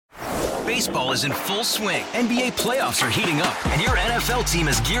Baseball is in full swing. NBA playoffs are heating up, and your NFL team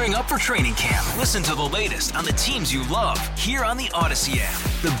is gearing up for training camp. Listen to the latest on the teams you love here on the Odyssey app.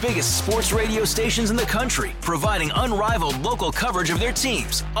 The biggest sports radio stations in the country, providing unrivaled local coverage of their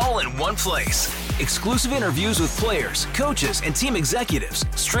teams, all in one place. Exclusive interviews with players, coaches, and team executives,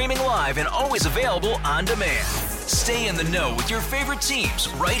 streaming live and always available on demand. Stay in the know with your favorite teams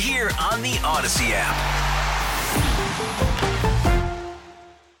right here on the Odyssey app.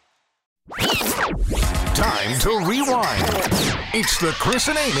 Time to rewind. It's the Chris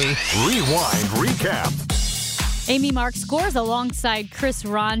and Amy Rewind Recap. Amy Mark scores alongside Chris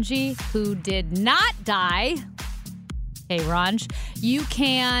Ranji, who did not die. Hey, Ranj, you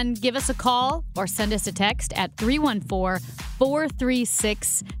can give us a call or send us a text at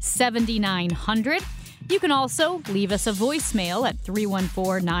 314-436-7900. You can also leave us a voicemail at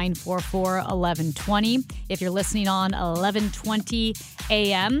 314-944-1120. If you're listening on 1120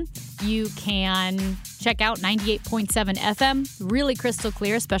 a.m., you can check out 98.7 FM, really crystal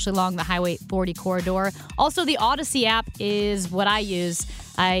clear, especially along the Highway 40 corridor. Also, the Odyssey app is what I use.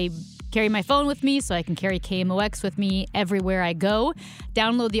 I carry my phone with me so I can carry KMOX with me everywhere I go.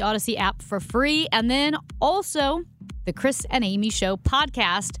 Download the Odyssey app for free. And then also the Chris and Amy Show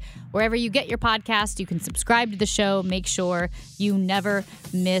podcast. Wherever you get your podcast, you can subscribe to the show. Make sure you never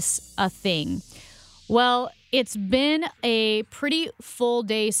miss a thing. Well, it's been a pretty full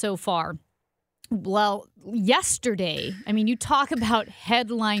day so far. Well, yesterday, I mean, you talk about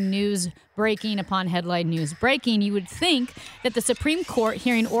headline news breaking upon headline news breaking. You would think that the Supreme Court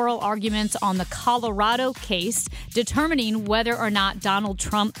hearing oral arguments on the Colorado case determining whether or not Donald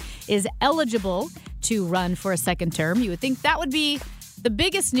Trump is eligible to run for a second term. You would think that would be the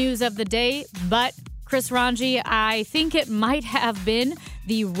biggest news of the day. But, Chris Ranji, I think it might have been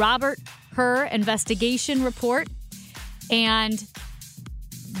the Robert Hur investigation report and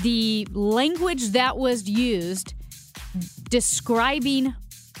the language that was used describing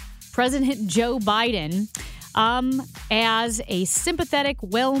President Joe Biden as a sympathetic,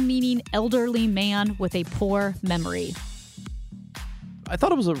 well-meaning elderly man with a poor memory. I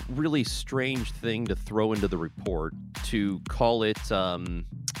thought it was a really strange thing to throw into the report to call it,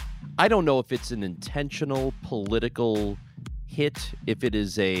 I don't know if it's an intentional political hit, if it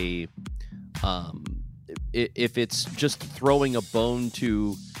is a, if it's just throwing a bone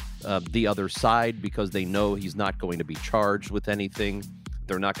to the other side because they know he's not going to be charged with anything.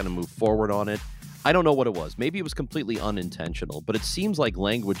 They're not going to move forward on it. I don't know what it was. Maybe it was completely unintentional, but it seems like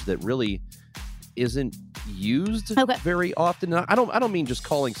language that really isn't used very often. I don't mean just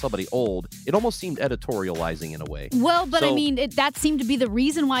calling somebody old. It almost seemed editorializing in a way. Well, but I mean, that seemed to be the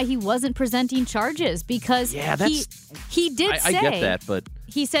reason why he wasn't presenting charges because he did say. I get that, but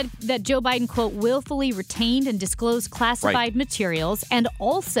he said that Joe Biden, quote, willfully retained and disclosed classified materials, and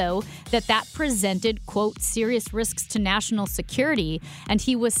also that presented, quote, serious risks to national security. And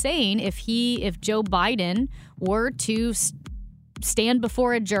he was saying if Joe Biden were to stand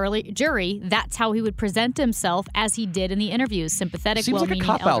before a jury, that's how he would present himself as he did in the interviews. Sympathetic, well-meaning, elderly. Seems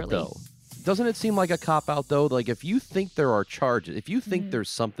like a cop-out, elderly. though. Doesn't it seem like a cop-out, though? Like, if you think there are charges, if you think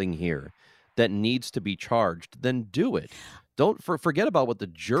there's something here that needs to be charged, then do it. Don't forget about what the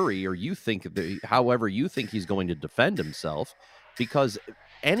jury or you think, however you think he's going to defend himself, because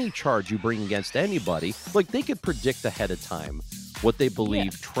any charge you bring against anybody, like, they could predict ahead of time what they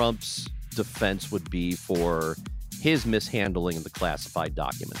believe Trump's defense would be for his mishandling of the classified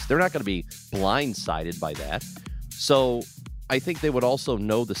documents. They're not going to be blindsided by that. So I think they would also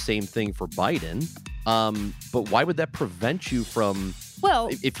know the same thing for Biden. But why would that prevent you from? Well,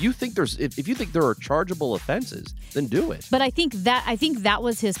 if you think there are chargeable offenses, then do it. But I think that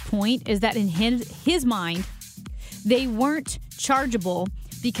was his point, is that in his mind, they weren't chargeable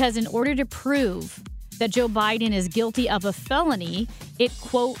because in order to prove that Joe Biden is guilty of a felony, it,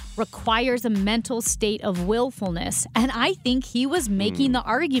 quote, requires a mental state of willfulness. And I think he was making the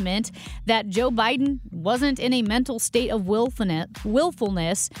argument that Joe Biden wasn't in a mental state of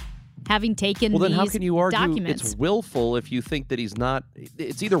willfulness having taken these documents. Well, then how can you argue it's willful if you think that he's not?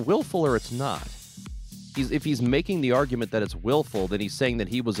 It's either willful or it's not. If he's making the argument that it's willful, then he's saying that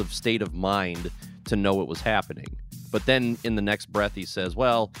he was of state of mind to know what was happening. But then in the next breath, he says,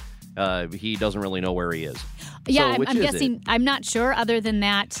 well, he doesn't really know where he is. Yeah, so I'm guessing. I'm not sure other than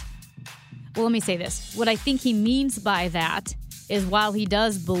that. Well, let me say this. What I think he means by that is while he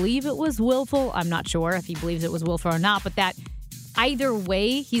does believe it was willful, I'm not sure if he believes it was willful or not, but that either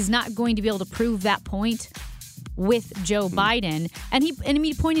way, he's not going to be able to prove that point with Joe Biden. And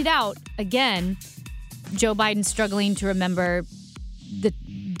he pointed out, again, Joe Biden struggling to remember the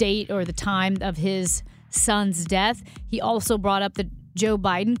date or the time of his son's death. He also brought up Joe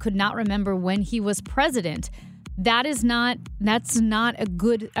Biden could not remember when he was president. That's not a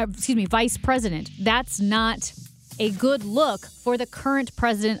good, vice president. That's not a good look for the current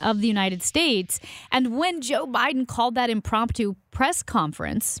president of the United States. And when Joe Biden called that impromptu press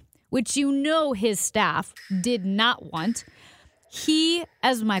conference, which his staff did not want, he,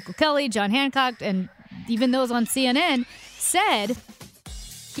 as Michael Kelly, John Hancock, and even those on CNN said,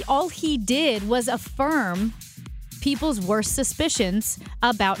 all he did was affirm people's worst suspicions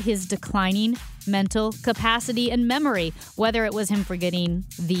about his declining mental capacity and memory, whether it was him forgetting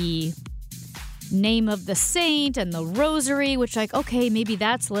the name of the saint and the rosary, which okay, maybe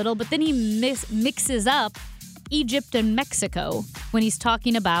that's little, but then he mixes up Egypt and Mexico when he's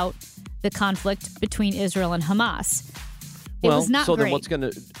talking about the conflict between Israel and Hamas. It was not great. Then what's going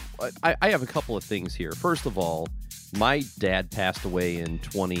to... I have a couple of things here. First of all, my dad passed away in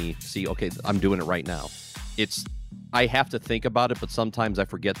I'm doing it right now. I have to think about it, but sometimes I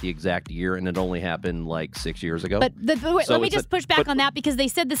forget the exact year, and it only happened 6 years ago. But let me just push back on that, because they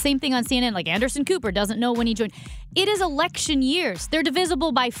said the same thing on CNN. Anderson Cooper doesn't know when he joined. It is election years. They're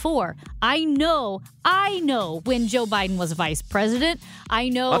divisible by 4. I know when Joe Biden was vice president.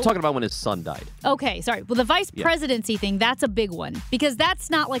 I'm talking about when his son died. Okay, sorry. Well, the vice presidency thing, that's a big one, because that's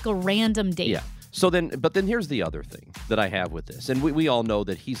not a random date. Yeah. But then here's the other thing that I have with this, and we all know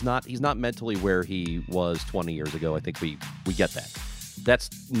that he's not mentally where he was 20 years ago. I think we get that.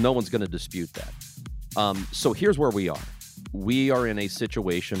 No one's going to dispute that. So here's where we are. We are in a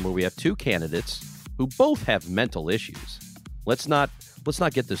situation where we have 2 candidates who both have mental issues. Let's not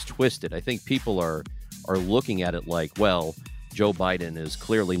get this twisted. I think people are looking at it Joe Biden is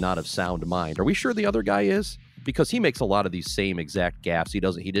clearly not of sound mind. Are we sure the other guy is? Because he makes a lot of these same exact gaffes.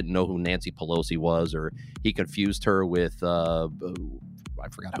 He didn't know who Nancy Pelosi was, or he confused her with I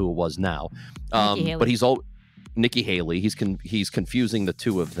forgot who it was now. Nikki Haley. But Nikki Haley. He's confusing the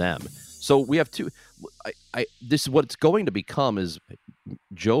 2 of them. So we have 2. This is what it's going to become is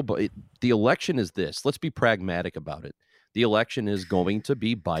the election is this. Let's be pragmatic about it. The election is going to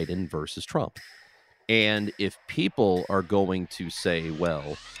be Biden versus Trump. And if people are going to say,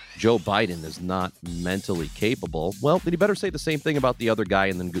 well, Joe Biden is not mentally capable, well, then you better say the same thing about the other guy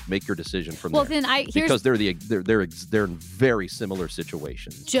and then make your decision from there. Then because they're in very similar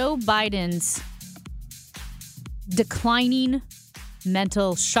situations. Joe Biden's declining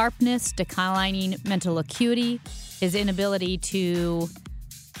mental sharpness, declining mental acuity, his inability to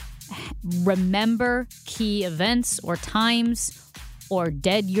remember key events or times or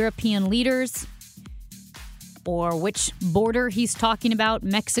dead European leaders, or which border he's talking about,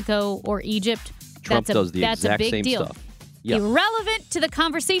 Mexico or Egypt. Trump does the exact same deal. Stuff. Yep. Irrelevant to the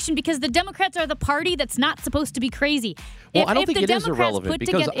conversation, because the Democrats are the party that's not supposed to be crazy. Well, I don't think it is irrelevant,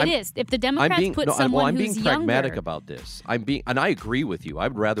 because it is. If the Democrats put someone who's being pragmatic about this. And I agree with you.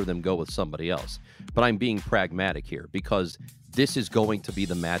 I'd rather them go with somebody else. But I'm being pragmatic here, because this is going to be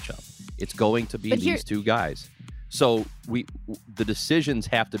the matchup. It's going to be these 2 guys. So the decisions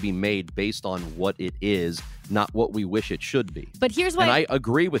have to be made based on what it is, not what we wish it should be. But here's why. And I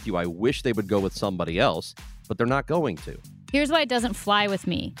agree with you. I wish they would go with somebody else, but they're not going to. Here's why it doesn't fly with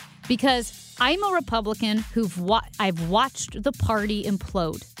me. Because I'm a Republican I've watched the party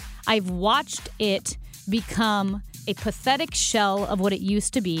implode. I've watched it become a pathetic shell of what it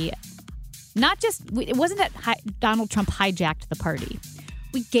used to be. It wasn't that Donald Trump hijacked the party.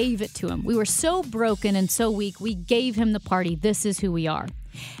 We gave it to him. We were so broken and so weak. We gave him the party. This is who we are.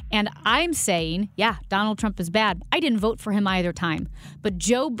 And I'm saying, Donald Trump is bad. I didn't vote for him either time. But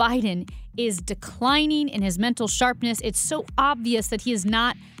Joe Biden is declining in his mental sharpness. It's so obvious that he is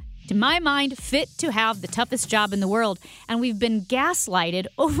not, to my mind, fit to have the toughest job in the world. And we've been gaslighted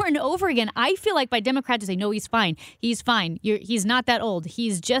over and over again. I feel like by Democrats to say, no, he's fine. He's fine. He's not that old.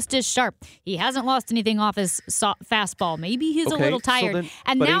 He's just as sharp. He hasn't lost anything off his fastball. Maybe he's a little tired.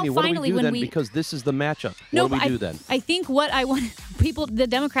 And now, Amy, finally, because this is the matchup. What do we do then? I think what I want the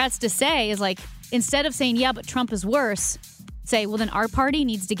Democrats to say is instead of saying, but Trump is worse, say, well, then our party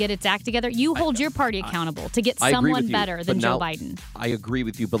needs to get its act together. You hold your party accountable to get someone better than Joe Biden. I agree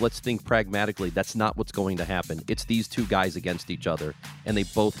with you, but let's think pragmatically. That's not what's going to happen. It's these 2 guys against each other, and they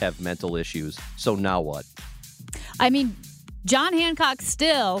both have mental issues. So now what? I mean, John Hancock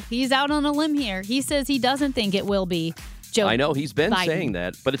he's out on a limb here. He says he doesn't think it will be Joe Biden. I know he's been saying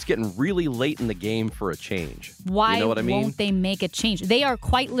that, but it's getting really late in the game for a change. Why you know what I mean? Won't they make a change? They are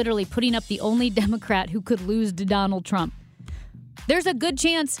quite literally putting up the only Democrat who could lose to Donald Trump. There's a good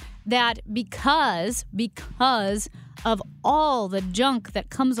chance that because of all the junk that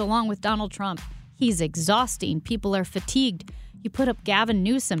comes along with Donald Trump, he's exhausting. People are fatigued. You put up Gavin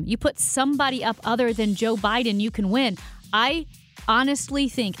Newsom. You put somebody up other than Joe Biden, you can win. I honestly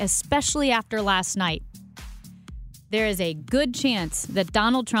think, especially after last night, there is a good chance that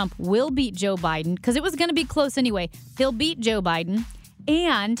Donald Trump will beat Joe Biden, because it was going to be close anyway. He'll beat Joe Biden,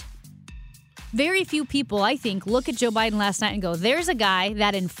 and very few people, I think, look at Joe Biden last night and go, there's a guy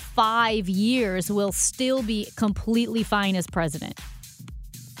that in 5 years will still be completely fine as president.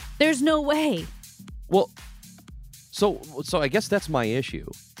 There's no way. Well, so I guess that's my issue,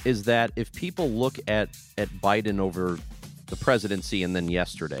 is that if people look at Biden over the presidency and then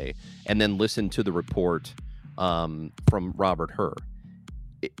yesterday, and then listen to the report from Robert Hur,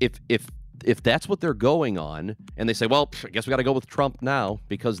 if that's what they're going on, and they say, well, I guess we got to go with Trump now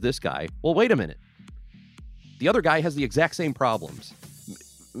because this guy. Well, wait a minute. The other guy has the exact same problems.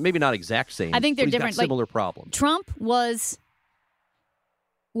 Maybe not exact same. I think they're different. Similar problems. Trump was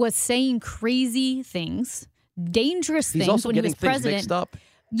saying crazy things, dangerous things also when he was president. Mixed up.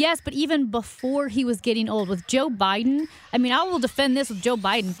 Yes, but even before he was getting old, with Joe Biden, I mean, I will defend this with Joe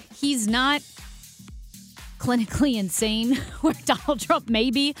Biden. He's not clinically insane where Donald Trump may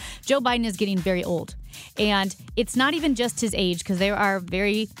be. Joe Biden is getting very old. And it's not even just his age, because they are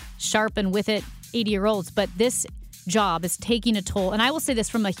very sharp and with it 80-year-olds. But this job is taking a toll. And I will say this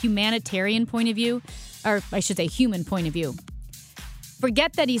from a humanitarian point of view, or I should say human point of view.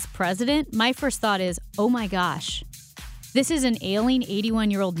 Forget that he's president. My first thought is, oh my gosh, this is an ailing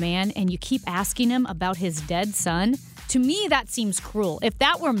 81-year-old man, and you keep asking him about his dead son. To me, that seems cruel. If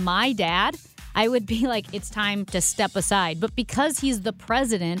that were my dad, I would be like, it's time to step aside. But because he's the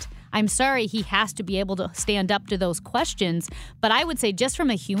president, I'm sorry, he has to be able to stand up to those questions. But I would say, just from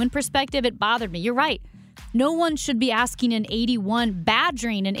a human perspective, it bothered me. You're right. No one should be asking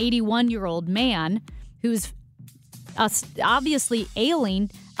badgering an 81-year-old man who's obviously ailing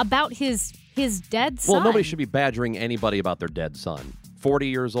about his dead son. Well, nobody should be badgering anybody about their dead son. 40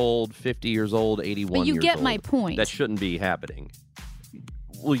 years old, 50 years old, 81 years old. But you get my point. That shouldn't be happening.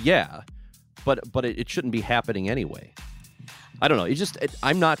 Well, yeah, but it shouldn't be happening anyway. I don't know.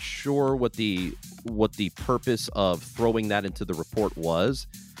 I'm not sure what the purpose of throwing that into the report was.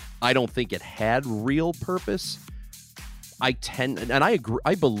 I don't think it had real purpose. I agree.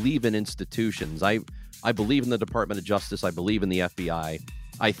 I believe in institutions. I believe in the Department of Justice. I believe in the FBI.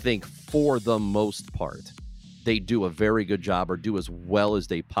 I think for the most part, they do a very good job, or do as well as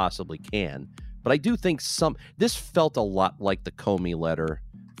they possibly can. But I do think this felt a lot like the Comey letter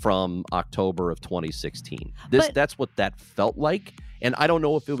from October of 2016. That's what that felt like. And I don't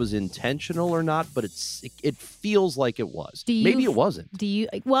know if it was intentional or not, but it feels like it was. Maybe it wasn't.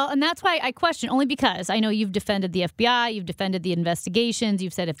 Well, and that's why I question, only because I know you've defended the FBI, you've defended the investigations,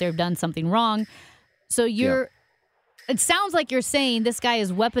 you've said if they've done something wrong. So it sounds like you're saying this guy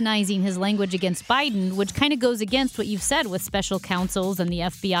is weaponizing his language against Biden, which kind of goes against what you've said with special counsels and the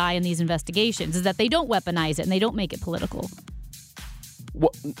FBI and these investigations, is that they don't weaponize it and they don't make it political.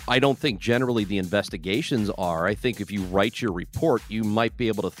 Well, I don't think generally the investigations are. I think if you write your report, you might be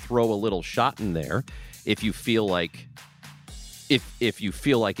able to throw a little shot in there if you feel like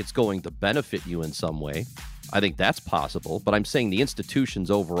it's going to benefit you in some way. I think that's possible, but I'm saying the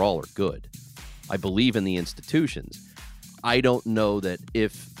institutions overall are good. I believe in the institutions. I don't know that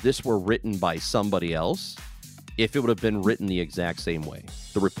if this were written by somebody else, if it would have been written the exact same way.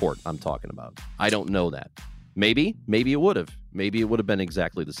 The report I'm talking about. I don't know that. Maybe it would have. Maybe it would have been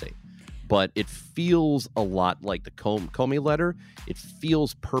exactly the same. But it feels a lot like the Comey letter. It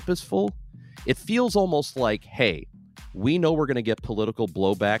feels purposeful. It feels almost like, hey, we know we're going to get political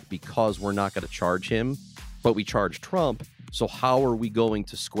blowback because we're not going to charge him, but we charge Trump. So how are we going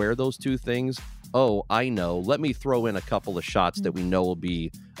to square those two things? Oh, I know. Let me throw in a couple of shots that we know will be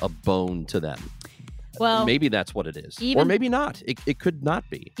a bone to them. Well, maybe that's what it is. Or maybe not. It could not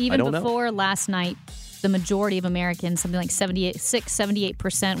be. I don't know. Even before last night, the majority of Americans, something like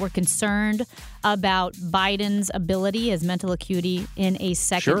 78% were concerned about Biden's ability, his mental acuity, in a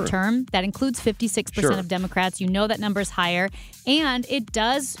second term. That includes 56% of Democrats. You know that number is higher. And it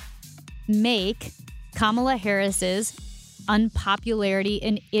does make Kamala Harris's unpopularity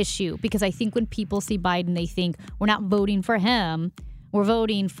an issue, because I think when people see Biden, they think we're not voting for him, we're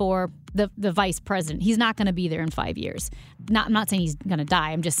voting for the vice president. He's not going to be there in 5 years. I'm not saying he's going to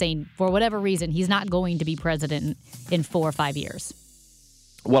die. I'm just saying for whatever reason, he's not going to be president in 4 or 5 years.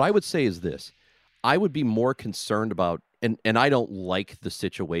 What I would say is this. I would be more concerned about, and I don't like the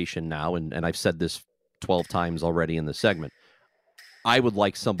situation now, and I've said this 12 times already in the segment, I would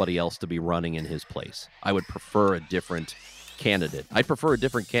like somebody else to be running in his place. I would prefer a different candidate. I'd prefer a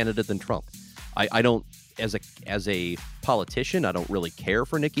different candidate than Trump. I don't, as a politician, I don't really care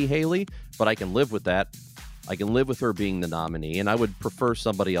for Nikki Haley, but I can live with that. I can live with her being the nominee, and I would prefer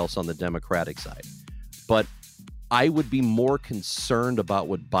somebody else on the Democratic side. But I would be more concerned about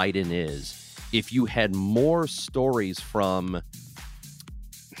what Biden is if you had more stories from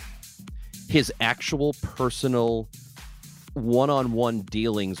his actual personal one-on-one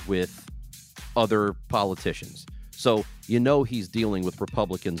dealings with other politicians. So he's dealing with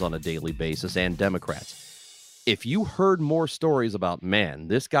Republicans on a daily basis and Democrats. If you heard more stories about, man,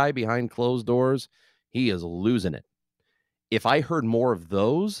 this guy behind closed doors, he is losing it. If I heard more of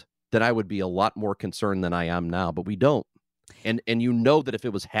those, then I would be a lot more concerned than I am now, but we don't. And that if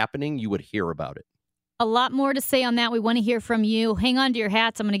it was happening, you would hear about it. A lot more to say on that. We want to hear from you. Hang on to your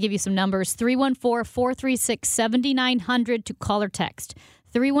hats. I'm going to give you some numbers. 314-436-7900 to call or text.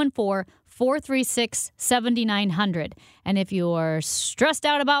 314-436-7900. And if you're stressed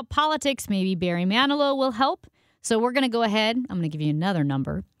out about politics, maybe Barry Manilow will help. So we're going to go ahead. I'm going to give you another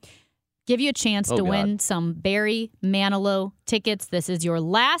number. Give you a chance to win some Barry Manilow tickets. This is your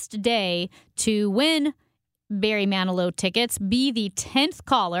last day to win Barry Manilow tickets. Be the 10th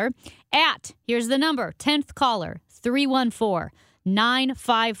caller at, here's the number, 10th caller,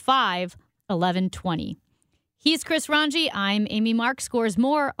 314-955-1120. He's Chris Ranji. I'm Amy Mark. Scores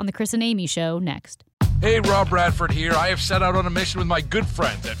more on the Chris and Amy Show next. Hey, Rob Bradford here. I have set out on a mission with my good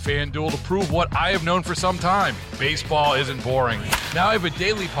friends at FanDuel to prove what I have known for some time. Baseball isn't boring. Now I have a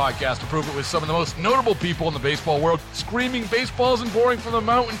daily podcast to prove it with some of the most notable people in the baseball world, screaming baseball isn't boring from the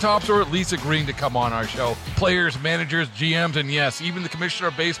mountaintops, or at least agreeing to come on our show. Players, managers, GMs, and yes, even the commissioner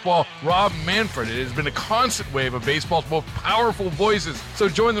of baseball, Rob Manfred. It has been a constant wave of baseball's most powerful voices. So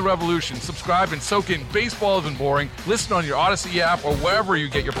join the revolution. Subscribe and soak in Baseball Isn't Boring. Listen on your Odyssey app or wherever you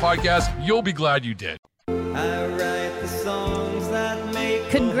get your podcasts. You'll be glad you did. I write the songs that make.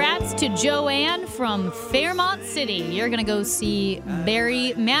 Congrats to Joanne from Fairmont City. You're going to go see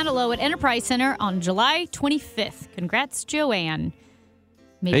Barry Manilow at Enterprise Center on July 25th. Congrats, Joanne.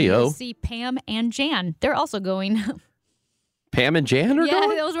 Maybe you'll see Pam and Jan. They're also going. Pam and Jan are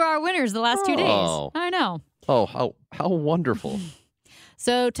going? Yeah, those were our winners the last 2 days. I know. Oh, how wonderful.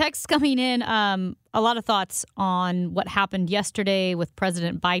 So texts coming in, a lot of thoughts on what happened yesterday with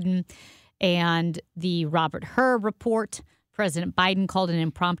President Biden and the Robert Hur report. President Biden called an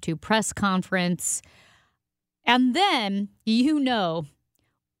impromptu press conference. And then, he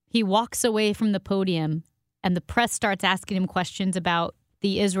walks away from the podium and the press starts asking him questions about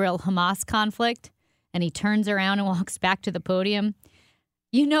the Israel-Hamas conflict. And he turns around and walks back to the podium.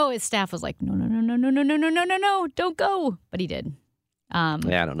 His staff was like, no, don't go. But he did. I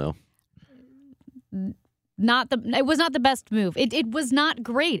don't know. It was not the best move. It was not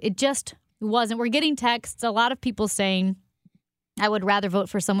great. It just wasn't. We're getting texts. A lot of people saying, I would rather vote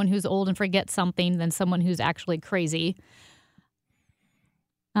for someone who's old and forget something than someone who's actually crazy.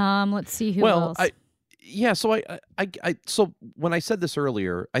 Let's see who else. So when I said this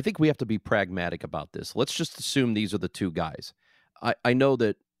earlier, I think we have to be pragmatic about this. Let's just assume these are the two guys. I know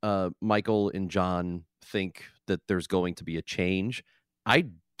that Michael and John think that there's going to be a change. I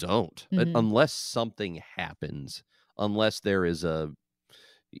don't, unless something happens, unless there is a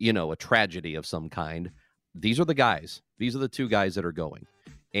tragedy of some kind. These are the guys. These are the two guys that are going.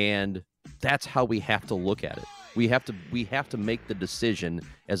 And that's how we have to look at it. We have to make the decision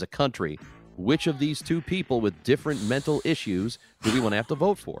as a country, which of these two people with different mental issues do we want to have to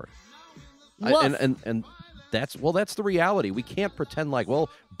vote for? And that's the reality. We can't pretend like,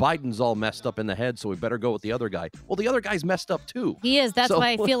 Biden's all messed up in the head, so we better go with the other guy. Well, the other guy's messed up too. He is. That's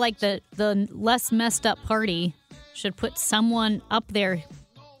why I feel like the less messed up party should put someone up there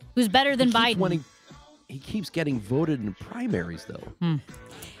who's better than Biden. He keeps getting voted in primaries, though.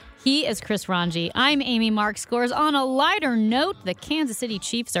 He is Chris Ranji. I'm Amy Mark. Scores on a lighter note, the Kansas City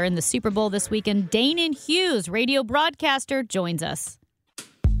Chiefs are in the Super Bowl this weekend. Danan Hughes, radio broadcaster, joins us.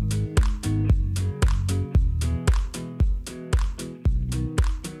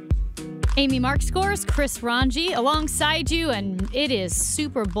 Amy Mark Scores, Chris Ranji alongside you, and it is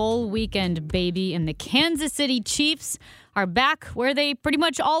Super Bowl weekend, baby, and the Kansas City Chiefs are back where they pretty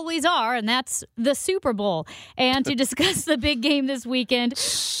much always are, and that's the Super Bowl. And to discuss the big game this weekend.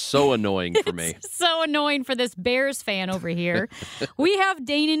 So annoying for me. So annoying for this Bears fan over here. We have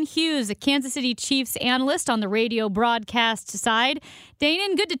Danan Hughes, a Kansas City Chiefs analyst on the radio broadcast side.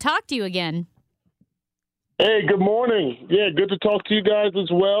 Danan, good to talk to you again. Hey, good morning. Yeah, good to talk to you guys as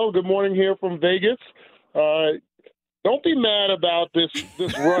well. Good morning here from Vegas. Don't be mad about this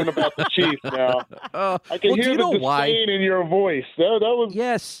run about the Chiefs now. I can hear the disdain in your voice. That was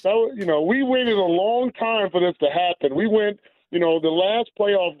yes. We waited a long time for this to happen. We went, the last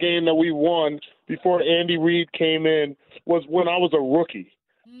playoff game that we won before Andy Reid came in was when I was a rookie.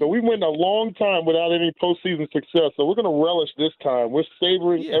 So we went a long time without any postseason success. So we're going to relish this time. We're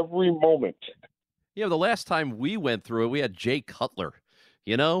savoring every moment. Yeah, the last time we went through it, we had Jay Cutler.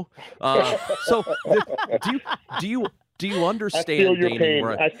 You know, so do you understand? I feel your Danan,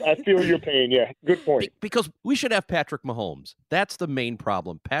 pain. I feel your pain. Yeah, good point. Because we should have Patrick Mahomes. That's the main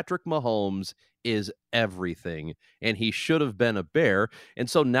problem. Patrick Mahomes is everything, and he should have been a Bear. And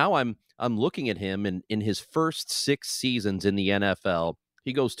so now I'm looking at him, and in his first 6 seasons in the NFL,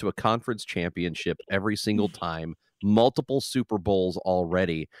 he goes to a conference championship every single time, multiple Super Bowls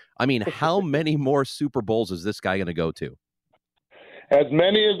already. I mean, how many more Super Bowls is this guy going to go to? As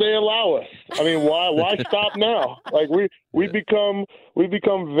many as they allow us. I mean, why stop now? Like we become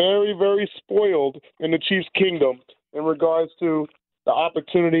very, very spoiled in the Chiefs' kingdom in regards to the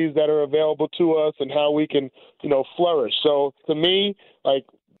opportunities that are available to us and how we can, flourish. So to me, like,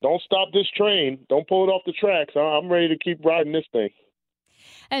 don't stop this train. Don't pull it off the tracks. I'm ready to keep riding this thing.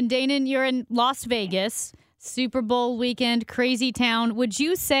 And Danan, you're in Las Vegas, Super Bowl weekend, crazy town. Would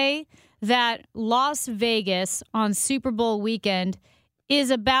you say that Las Vegas on Super Bowl weekend is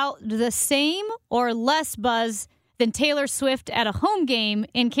about the same or less buzz than Taylor Swift at a home game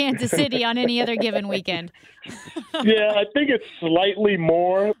in Kansas City on any other given weekend? Yeah, I think it's slightly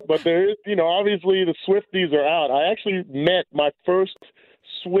more, but there is, obviously the Swifties are out. I actually met my first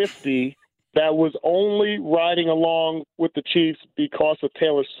Swiftie that was only riding along with the Chiefs because of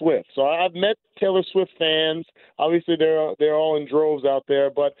Taylor Swift. So I've met Taylor Swift fans. Obviously, they're all in droves out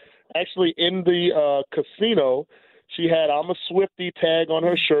there, but actually in the casino, she had "I'm a Swiftie" tag on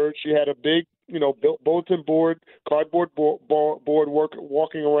her shirt. She had a big, bulletin board, cardboard board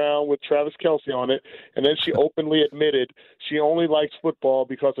walking around with Travis Kelce on it. And then she openly admitted she only likes football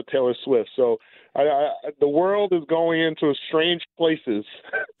because of Taylor Swift. So the world is going into strange places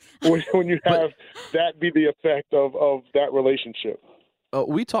when you have that be the effect of that relationship.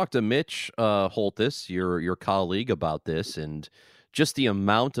 We talked to Mitch Holthus, your colleague, about this, and just the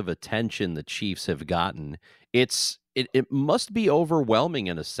amount of attention the Chiefs have gotten. It must be overwhelming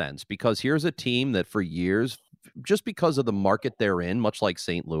in a sense, because here's a team that for years, just because of the market they're in, much like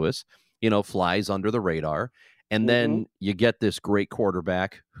St. Louis, flies under the radar. And then you get this great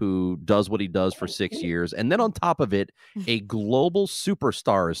quarterback who does what he does for 6 years. And then on top of it, a global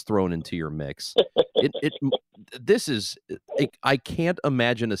superstar is thrown into your mix. I can't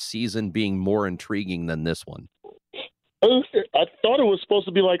imagine a season being more intriguing than this one. I thought it was supposed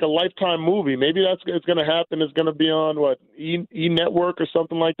to be like a Lifetime movie. Maybe it's going to happen. It's going to be on E Network or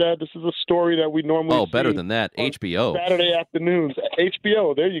something like that. This is a story that we normally see better than that, HBO Saturday afternoons.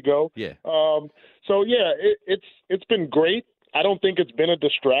 HBO, there you go. Yeah. So yeah, it's been great. I don't think it's been a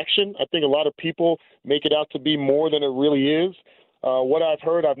distraction. I think a lot of people make it out to be more than it really is. What I've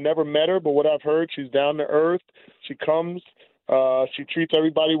heard, I've never met her, but what I've heard, she's down to earth. She comes. She treats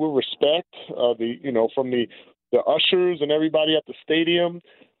everybody with respect. From the ushers and everybody at the stadium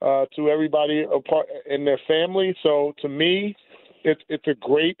to everybody apart in their family. So to me, it's a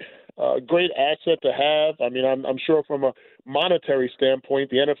great asset to have. I mean, I'm sure from a monetary standpoint,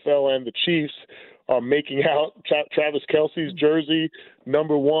 the NFL and the Chiefs are making out. Travis Kelce's jersey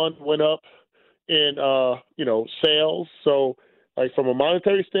 #1 went up in sales. So like from a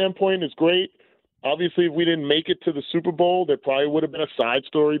monetary standpoint, it's great. Obviously, if we didn't make it to the Super Bowl, there probably would have been a side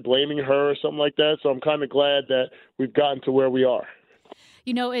story blaming her or something like that. So I'm kind of glad that we've gotten to where we are.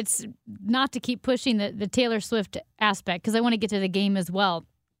 It's not to keep pushing the Taylor Swift aspect, because I want to get to the game as well.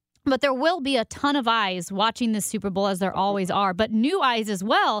 But there will be a ton of eyes watching the Super Bowl, as there always are, but new eyes as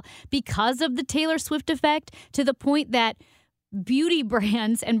well because of the Taylor Swift effect, to the point that beauty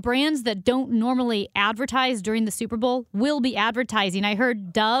brands and brands that don't normally advertise during the Super Bowl will be advertising. I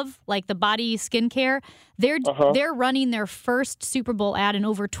heard Dove, like the body skincare, they're running their first Super Bowl ad in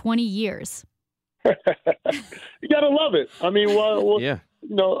over 20 years. You got to love it. I mean, yeah.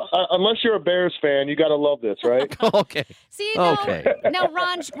 Unless you're a Bears fan, you got to love this, right? Okay. See, okay. Now,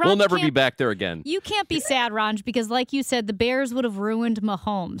 Ranj, we'll never be back there again. You can't be sad, Ranj, because like you said, the Bears would have ruined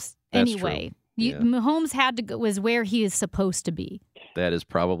Mahomes anyway. True. Mahomes had to go, was where he is supposed to be. That is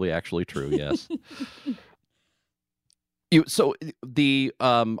probably actually true, yes.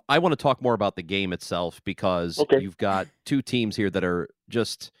 I want to talk more about the game itself, because you've got two teams here that are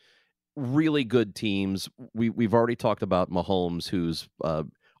just really good teams. We've already talked about Mahomes, who's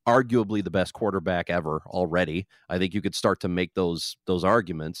arguably the best quarterback ever already. I think you could start to make those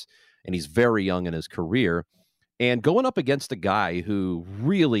arguments, and he's very young in his career. And going up against a guy who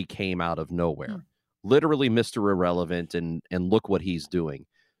really came out of nowhere, literally Mr. Irrelevant, and look what he's doing.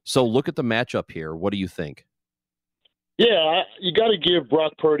 So look at the matchup here. What do you think? Yeah, you got to give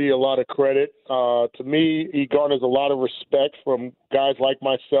Brock Purdy a lot of credit. To me, he garners a lot of respect from guys like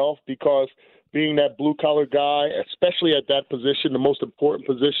myself, because being that blue-collar guy, especially at that position, the most important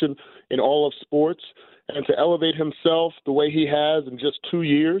position in all of sports, and to elevate himself the way he has in just 2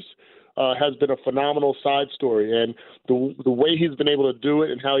 years has been a phenomenal side story. And the way he's been able to do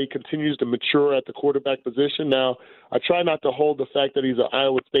it and how he continues to mature at the quarterback position. Now, I try not to hold the fact that he's an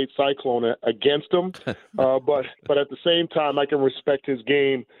Iowa State Cyclone against him, but at the same time, I can respect his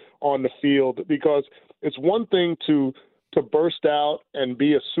game on the field, because it's one thing to burst out and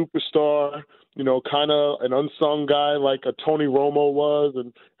be a superstar, kind of an unsung guy like a Tony Romo was,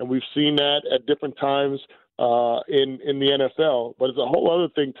 and we've seen that at different times in the NFL. But it's a whole other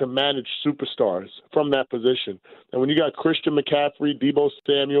thing to manage superstars from that position. And when you got Christian McCaffrey, Deebo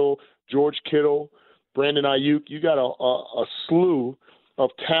Samuel, George Kittle, Brandon Ayuk, you got a slew of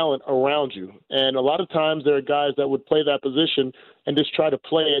talent around you. And a lot of times there are guys that would play that position and just try to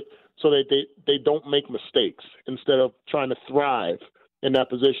play it so that they don't make mistakes instead of trying to thrive in that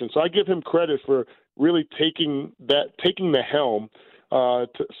position. So I give him credit for really taking the helm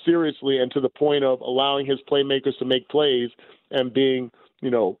seriously, and to the point of allowing his playmakers to make plays and being,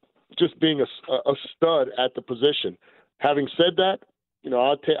 just being a stud at the position. Having said that,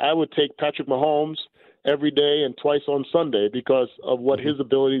 I would take Patrick Mahomes every day and twice on Sunday because of what his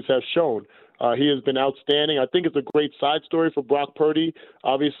abilities have shown. He has been outstanding. I think it's a great side story for Brock Purdy.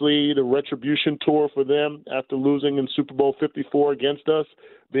 Obviously, the retribution tour for them after losing in Super Bowl 54 against us,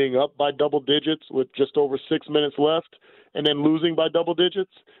 being up by double digits with just over 6 minutes left, and then losing by double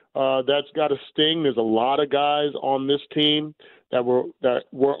digits. That's got a sting. There's a lot of guys on this team that were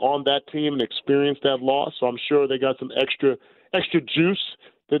on that team and experienced that loss. So I'm sure they got some extra juice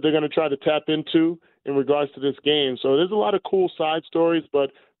that they're going to try to tap into in regards to this game. So there's a lot of cool side stories,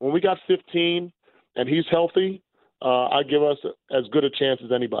 but when we got 15 and he's healthy, I give us as good a chance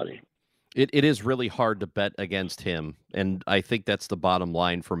as anybody. It is really hard to bet against him, and I think that's the bottom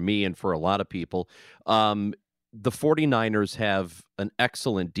line for me and for a lot of people. The 49ers have an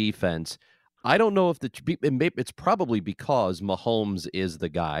excellent defense. I don't know if it's probably because Mahomes is the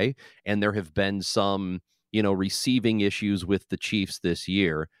guy, and there have been some, receiving issues with the Chiefs this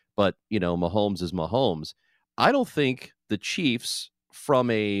year, but, Mahomes is Mahomes. I don't think the Chiefs, from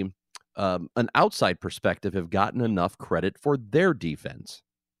an outside perspective, have gotten enough credit for their defense.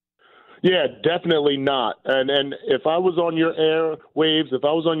 Yeah, definitely not. And if I was on your airwaves, if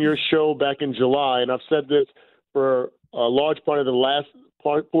I was on your show back in July, and I've said this for a large part of the last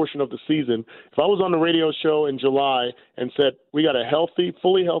portion of the season, if I was on the radio show in July and said we got a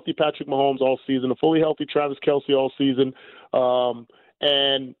fully healthy Patrick Mahomes all season, a fully healthy Travis Kelce all season,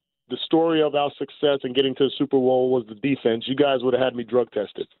 and the story of our success in getting to the Super Bowl was the defense, you guys would have had me drug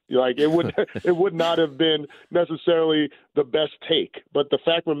tested. Like it would not have been necessarily the best take. But the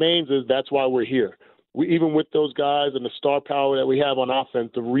fact remains is that's why we're here. Even with those guys and the star power that we have on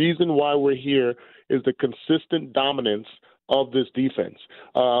offense, the reason why we're here is the consistent dominance of this defense.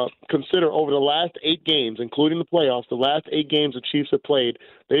 Consider over the last 8 games, including the playoffs, the last 8 games the Chiefs have played,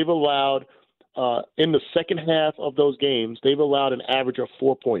 they've allowed in the second half of those games, they've allowed an average of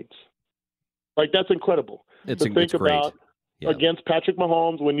 4 points. Like, that's incredible. It's great. About against Patrick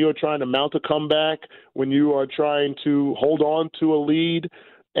Mahomes, when you are trying to mount a comeback, when you are trying to hold on to a lead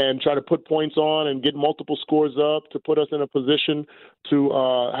and try to put points on and get multiple scores up to put us in a position to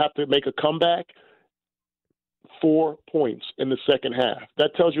have to make a comeback, 4 points in the second half.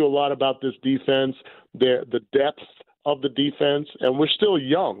 That tells you a lot about this defense, the depth of the defense, and we're still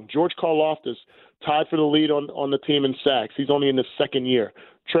young. George Karlaftis tied for the lead on the team in sacks. He's only in his second year.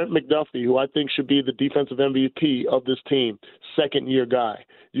 Trent McDuffie, who I think should be the defensive MVP of this team, second-year guy.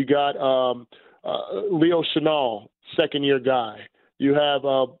 You got Leo Chenal, second-year guy. You have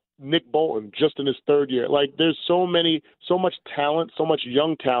Nick Bolton, just in his third year. Like, there's so much talent, so much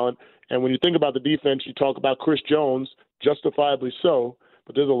young talent, and when you think about the defense, you talk about Chris Jones, justifiably so,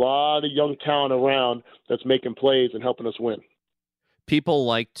 but there's a lot of young talent around that's making plays and helping us win. People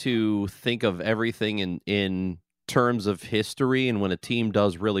like to think of everything in terms of history, and when a team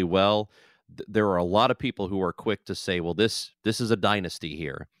does really well, there are a lot of people who are quick to say, well, this is a dynasty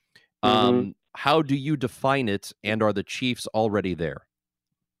here. Mm-hmm. How do you define it, and are the Chiefs already there?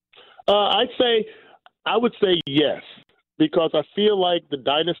 I would say yes, because I feel like the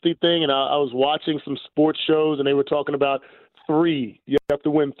dynasty thing, and I was watching some sports shows, and they were talking about 3. You have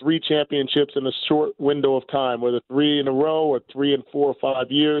to win 3 championships in a short window of time, whether 3 in a row or 3 in 4 or 5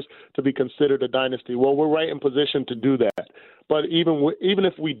 years to be considered a dynasty. Well, we're right in position to do that. But even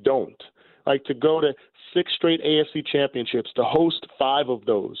if we don't, like to go to 6 straight AFC championships, to host 5 of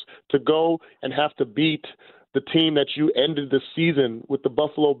those, to go and have to beat the team that you ended the season with, the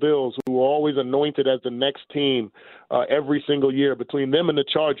Buffalo Bills, who were always anointed as the next team every single year, between them and the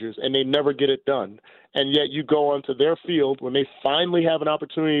Chargers, and they never get it done. And yet you go onto their field when they finally have an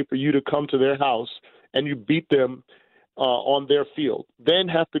opportunity for you to come to their house and you beat them on their field. Then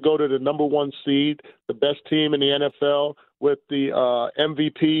have to go to the number one seed, the best team in the NFL, with the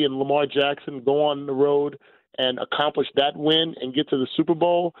MVP and Lamar Jackson, go on the road and accomplish that win and get to the Super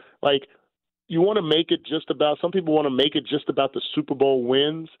Bowl. Like, you want to make it just about, some people want to make it just about the Super Bowl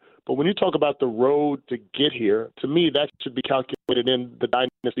wins, but when you talk about the road to get here, to me, that should be calculated in the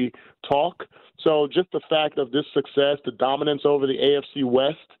dynasty talk. So just the fact of this success, the dominance over the AFC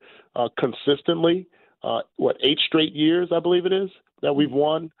West consistently, 8 straight years, I believe it is, that we've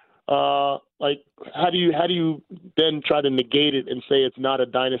won. Like, how do you then try to negate it and say it's not a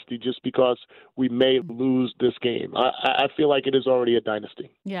dynasty just because we may lose this game? I feel like it is already a dynasty.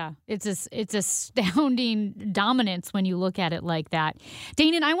 Yeah, it's astounding dominance when you look at it like that.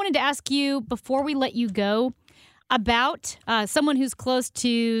 Danan, I wanted to ask you, before we let you go, about someone who's close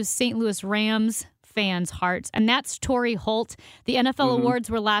to St. Louis Rams fans' hearts, and that's Torrey Holt. The NFL awards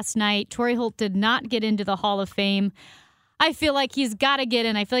were last night. Torrey Holt did not get into the Hall of Fame. I feel like he's got to get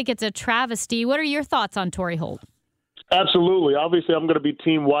in. I feel like it's a travesty. What are your thoughts on Torrey Holt? Absolutely. Obviously, I'm going to be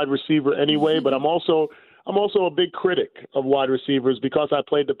team wide receiver anyway, but I'm also a big critic of wide receivers because I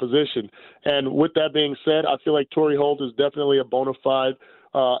played the position. And with that being said, I feel like Torrey Holt is definitely a bona fide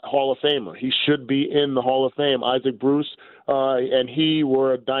Hall of Famer. He should be in the Hall of Fame. Isaac Bruce and he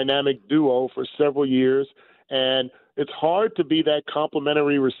were a dynamic duo for several years, and it's hard to be that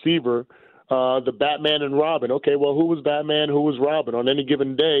complimentary receiver, the Batman and Robin. Okay, well, who was Batman, who was Robin? On any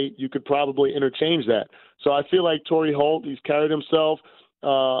given day, you could probably interchange that. So I feel like Torrey Holt, he's carried himself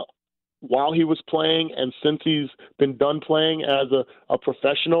while he was playing, and since he's been done playing as a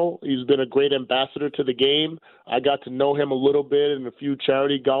professional, he's been a great ambassador to the game. I got to know him a little bit in a few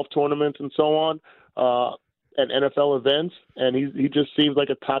charity golf tournaments and so on, at NFL events, and he just seems like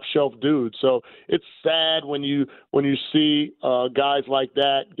a top shelf dude. So it's sad when you see guys like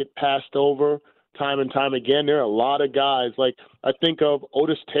that get passed over time and time again. There are a lot of guys, like I think of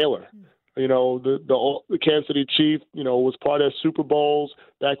Otis Taylor. You know, the Kansas City Chief, was part of Super Bowls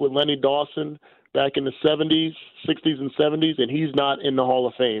back with Lenny Dawson back in the 70s, 60s, and 70s, and he's not in the Hall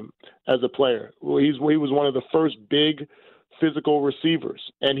of Fame as a player. Well, he was one of the first big physical receivers,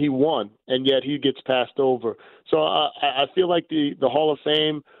 and he won, and yet he gets passed over. So I feel like the Hall of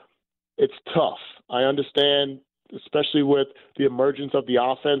Fame, it's tough. I understand, especially with the emergence of the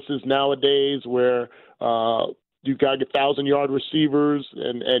offenses nowadays, where you've got 1,000-yard receivers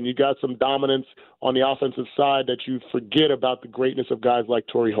and you got some dominance on the offensive side that you forget about the greatness of guys like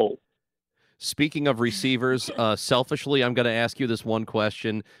Torrey Holt. Speaking of receivers, selfishly, I'm going to ask you this one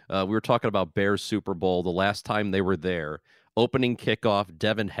question. We were talking about Bears Super Bowl the last time they were there. Opening kickoff,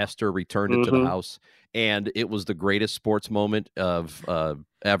 Devin Hester returned it to the house, and it was the greatest sports moment of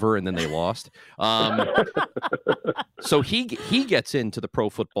ever, and then they lost. So he gets into the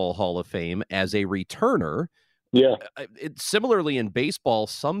Pro Football Hall of Fame as a returner. Yeah. Similarly, in baseball,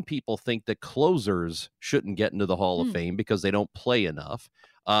 some people think that closers shouldn't get into the Hall of Fame because they don't play enough.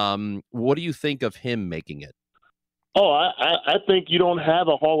 What do you think of him making it? Oh, I think you don't have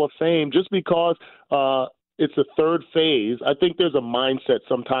a Hall of Fame just because it's a third phase. I think there's a mindset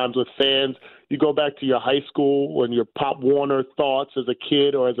sometimes with fans. You go back to your high school when your Pop Warner thoughts as a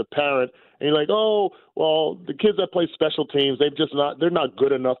kid or as a parent, and you're like, oh, well, the kids that play special teams, they're not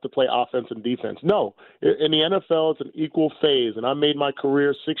good enough to play offense and defense. No, in the NFL, it's an equal phase, and I made my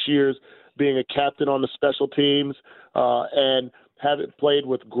career 6 years being a captain on the special teams, and having played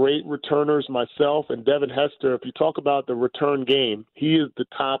with great returners myself. And Devin Hester, if you talk about the return game, he is the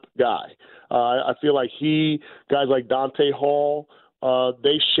top guy. I feel like guys like Dante Hall,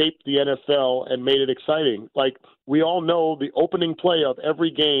 they shaped the NFL and made it exciting. Like, we all know the opening play of every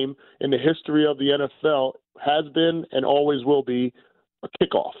game in the history of the NFL has been and always will be a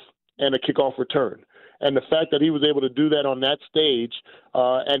kickoff and a kickoff return. And the fact that he was able to do that on that stage,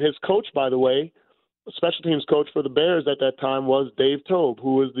 and his coach, by the way, special teams coach for the Bears at that time was Dave Tobe,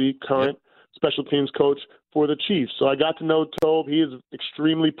 who is the current special teams coach for the Chiefs. So I got to know Tobe. He is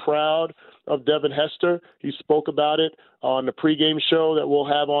extremely proud of Devin Hester. He spoke about it on the pregame show that we'll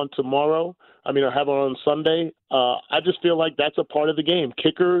have on tomorrow. Or have on Sunday. I just feel like that's a part of the game.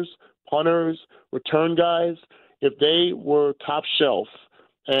 Kickers, punters, return guys, if they were top shelf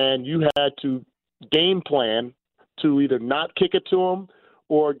and you had to game plan to either not kick it to them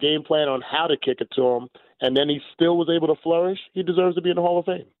or game plan on how to kick it to him, and then he still was able to flourish, he deserves to be in the Hall of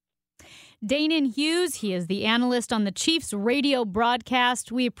Fame. Danan Hughes. He is the analyst on the Chiefs radio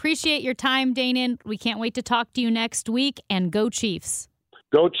broadcast. We appreciate your time, Danan. We can't wait to talk to you next week, and go Chiefs.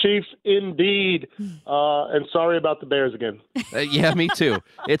 Go Chiefs, indeed. And sorry about the Bears again. Yeah, me too.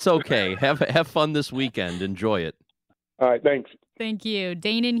 It's okay. Have fun this weekend. Enjoy it. All right, thanks. Thank you.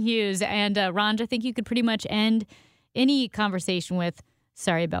 Danan Hughes. And Ron, I think you could pretty much end any conversation with,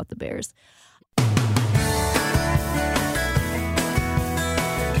 sorry about the Bears.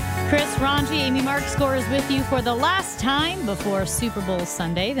 Chris Ranji, Amy Mark scores with you for the last time before Super Bowl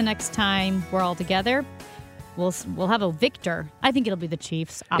Sunday. The next time we're all together, we'll have a victor. I think it'll be the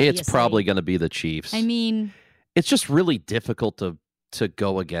Chiefs, obviously. It's probably going to be the Chiefs. I mean, it's just really difficult to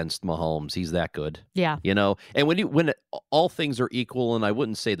go against Mahomes. He's that good. Yeah. You know, and when all things are equal, and I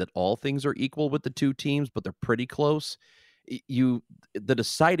wouldn't say that all things are equal with the two teams, but they're pretty close. The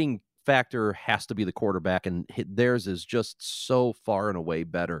deciding factor has to be the quarterback, and theirs is just so far and away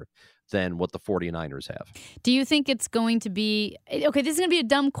better than what the 49ers have. Do you think it's going to be, okay, this is going to be a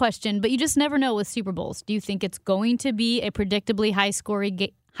dumb question, but you just never know with Super Bowls. Do you think it's going to be a predictably high-scoring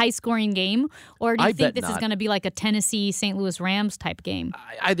game, or do you think this is going to be like a Tennessee St. Louis Rams type game?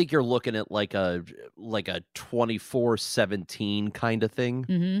 I think you're looking at like a 24-17 kind of thing.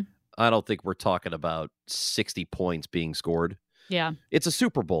 Mm-hmm. I don't think we're talking about 60 points being scored. Yeah. It's a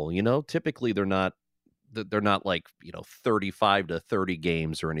Super Bowl, you know? Typically they're not like, 35 to 30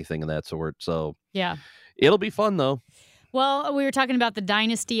 games or anything of that sort. So yeah, it'll be fun though. Well, we were talking about the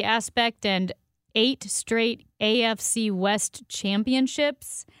dynasty aspect and 8 straight AFC West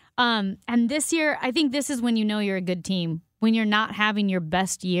championships. And this year, I think this is when you know you're a good team, when you're not having your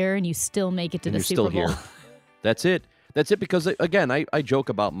best year and you still make it to the Super Bowl. Here. That's it. Because, again, I joke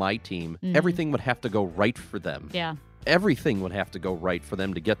about my team. Mm-hmm. Everything would have to go right for them. Yeah. Everything would have to go right for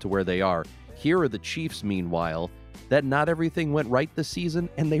them to get to where they are. Here are the Chiefs, meanwhile, that not everything went right this season,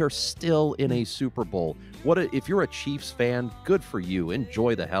 and they are still in a Super Bowl. If you're a Chiefs fan, good for you.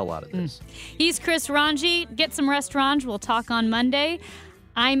 Enjoy the hell out of this. He's Chris Ranji. Get some rest, Ranj. We'll talk on Monday.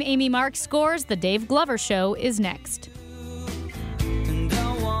 I'm Amy Mark Scores. The Dave Glover Show is next.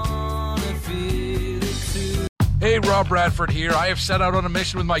 Hey, Rob Bradford here. I have set out on a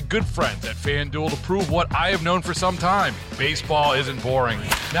mission with my good friends at FanDuel to prove what I have known for some time. Baseball isn't boring.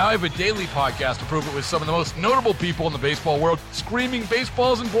 Now I have a daily podcast to prove it with some of the most notable people in the baseball world, screaming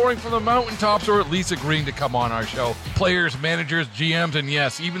baseball isn't boring from the mountaintops, or at least agreeing to come on our show. Players, managers, GMs, and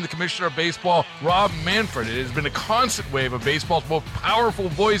yes, even the commissioner of baseball, Rob Manfred. It has been a constant wave of baseball's most powerful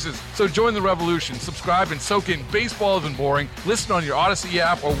voices. So join the revolution. Subscribe and soak in Baseball Isn't Boring. Listen on your Odyssey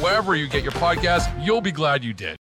app or wherever you get your podcasts. You'll be glad you did.